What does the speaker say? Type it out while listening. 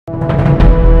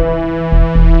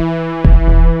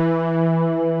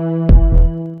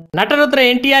నటరుద్ర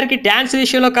ఎన్టీఆర్ కి డాన్స్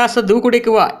విషయంలో కాస్త దూకుడు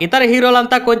ఎక్కువ. ఇతర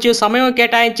హీరోలంతా కొంచెం సమయం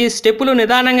కేటాయించి స్టెప్పులు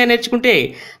నిదానంగా నేర్చుకుంటే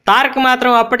తారక్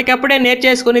మాత్రం అప్పటికప్పుడే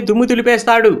నేర్చేసుకుని దుమ్ము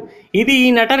దులిపేస్తాడు. ఇది ఈ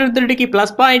నటరుద్రుడికి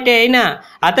ప్లస్ పాయింటే అయినా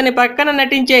అతని పక్కన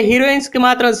నటించే హీరోయిన్స్ కి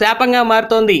మాత్రం శాపంగా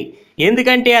మారుతోంది.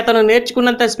 ఎందుకంటే అతను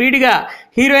నేర్చుకున్నంత స్పీడ్గా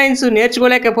హీరోయిన్స్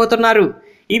నేర్చుకోలేకపోతున్నారు.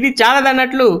 ఇది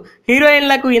చాలదన్నట్లు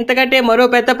హీరోయిన్లకు ఇంతకంటే మరో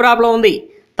పెద్ద ప్రాబ్లం ఉంది.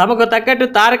 తమకు తగ్గట్టు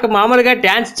తారక్ మామూలుగా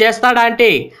డ్యాన్స్ చేస్తాడా అంటే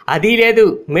అదీ లేదు.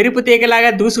 మెరుపు తీగలాగా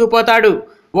దూసుకుపోతాడు.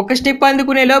 ఒక స్టెప్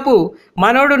అందుకునే లోపు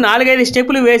మనోడు 4-5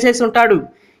 స్టెప్పులు వేసేసి ఉంటాడు.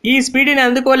 ఈ స్పీడ్ని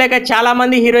అందుకోలేక చాలా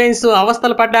మంది హీరోయిన్స్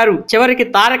అవస్థలు పడ్డారు. చివరికి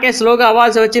తారకే స్లోగా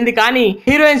అవ్వాల్సి వచ్చింది. కానీ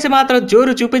హీరోయిన్స్ మాత్రం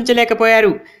జోరు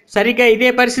చూపించలేకపోయారు. సరిగ్గా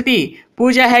ఇదే పరిస్థితి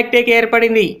పూజా హెగ్డేకి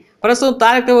ఏర్పడింది. ప్రస్తుతం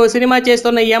తారక్ ఓ సినిమా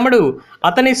చేస్తున్న ఈ అమ్మడు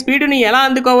అతని స్పీడుని ఎలా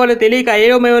అందుకోవాలో తెలియక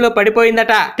అయోమయంలో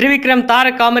పడిపోయిందట. త్రివిక్రమ్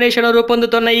తారక్ కాంబినేషన్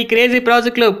రూపొందుతున్న ఈ క్రేజీ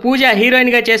ప్రాజెక్ట్ లో పూజ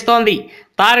హీరోయిన్ గా చేస్తోంది.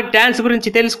 తారక్ డాన్స్ గురించి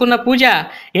తెలుసుకున్న పూజ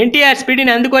ఎన్టీఆర్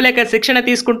స్పీడ్ని అందుకోలేక శిక్షణ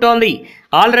తీసుకుంటోంది.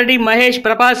 ఆల్రెడీ మహేష్,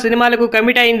 ప్రభాస్ సినిమాలకు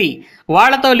కమిట్ అయింది.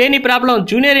 వాళ్లతో లేని ప్రాబ్లం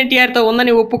జూనియర్ ఎన్టీఆర్ తో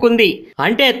ఉందని ఒప్పుకుంది.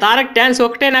 అంటే తారక్ డాన్స్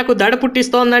ఒకటే నాకు దడ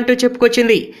పుట్టిస్తోందంటూ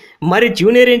చెప్పుకొచ్చింది. మరి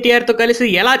జూనియర్ ఎన్టీఆర్ తో కలిసి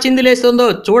ఎలా చిందులేస్తుందో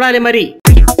చూడాలి మరి.